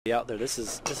Out there, this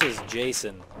is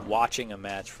Jayson watching a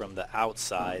match from the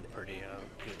outside. Pretty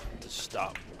good to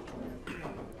stop.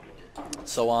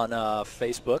 So on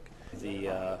Facebook,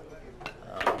 the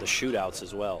shootouts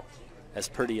as well. That's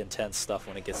pretty intense stuff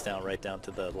when it gets down right down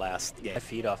to the last game. I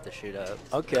feed off the shootout.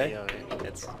 Okay. You know,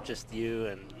 it's just you,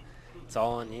 and it's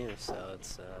all on you. So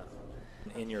it's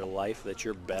in your life that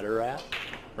you're better at,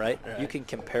 right? You can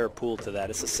compare pool to that.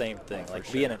 It's the same thing.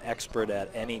 Like being an expert at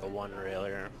any one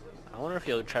railer. I wonder if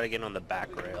he'll try to get on the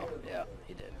back rail. Yeah,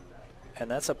 he did. And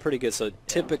that's a pretty good. So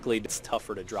typically it's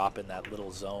tougher to drop in that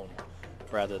little zone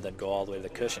rather than go all the way to the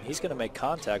cushion. He's going to make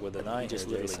contact with the 9. He just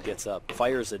literally gets up,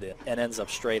 fires it in, and ends up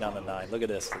straight on the 9. Look at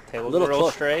this. A little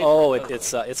close. Straight. Oh,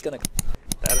 it's going to.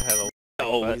 That had a.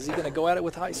 Oh, is he going to go at it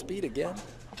with high speed again?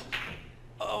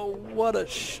 Oh, what a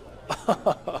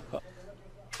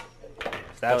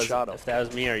if that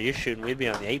was me or you shooting, we'd be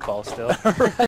on the 8 ball still.